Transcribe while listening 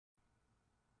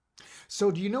So,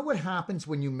 do you know what happens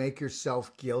when you make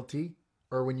yourself guilty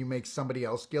or when you make somebody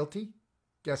else guilty?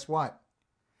 Guess what?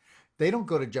 They don't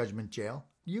go to judgment jail.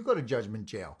 You go to judgment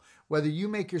jail. Whether you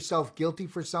make yourself guilty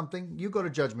for something, you go to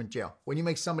judgment jail. When you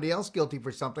make somebody else guilty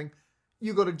for something,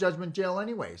 you go to judgment jail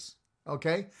anyways.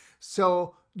 Okay?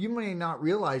 So, you may not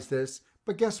realize this,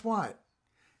 but guess what?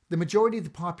 The majority of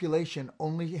the population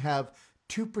only have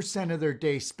 2% of their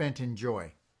day spent in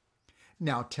joy.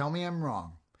 Now, tell me I'm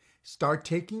wrong. Start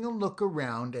taking a look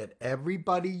around at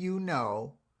everybody you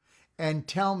know and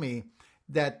tell me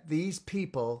that these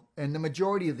people, and the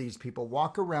majority of these people,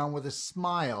 walk around with a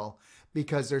smile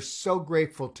because they're so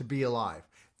grateful to be alive,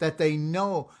 that they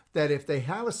know that if they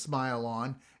have a smile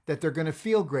on, that they're going to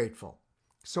feel grateful.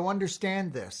 So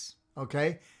understand this,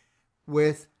 okay?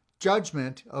 With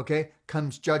judgment, okay,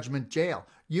 comes judgment jail.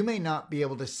 You may not be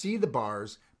able to see the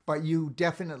bars, but you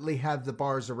definitely have the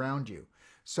bars around you.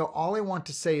 So all I want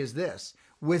to say is this.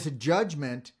 With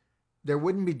judgment, there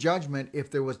wouldn't be judgment if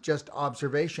there was just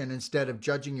observation instead of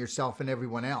judging yourself and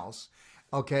everyone else.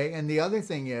 Okay? And the other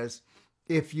thing is,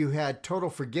 if you had total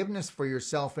forgiveness for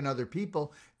yourself and other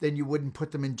people, then you wouldn't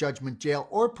put them in judgment jail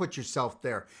or put yourself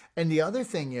there. And the other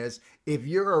thing is, if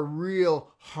you're a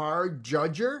real hard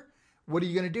judger, what are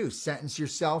you going to do? Sentence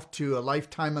yourself to a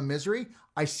lifetime of misery?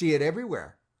 I see it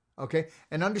everywhere. Okay?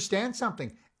 And understand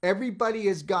something. Everybody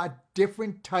has got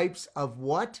different types of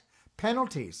what?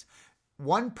 Penalties.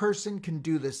 One person can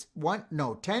do this.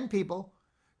 10 people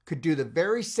could do the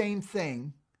very same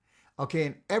thing. Okay,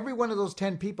 and every one of those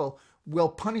 10 people will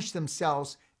punish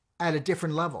themselves at a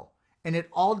different level. And it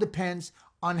all depends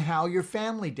on how your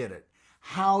family did it,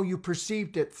 how you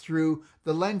perceived it through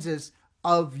the lenses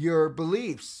of your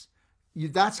beliefs.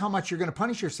 That's how much you're going to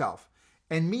punish yourself.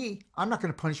 And me, I'm not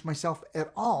going to punish myself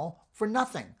at all for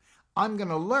nothing. I'm going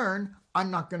to learn.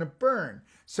 I'm not going to burn.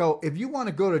 So if you want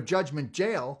to go to judgment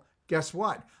jail, guess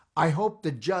what? I hope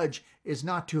the judge is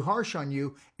not too harsh on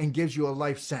you and gives you a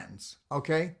life sentence.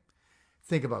 Okay?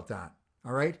 Think about that.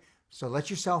 All right? So let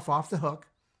yourself off the hook.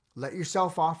 Let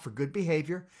yourself off for good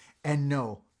behavior and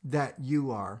know that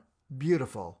you are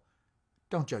beautiful.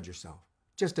 Don't judge yourself.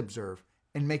 Just observe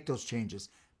and make those changes.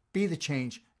 Be the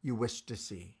change you wish to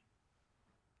see.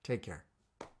 Take care.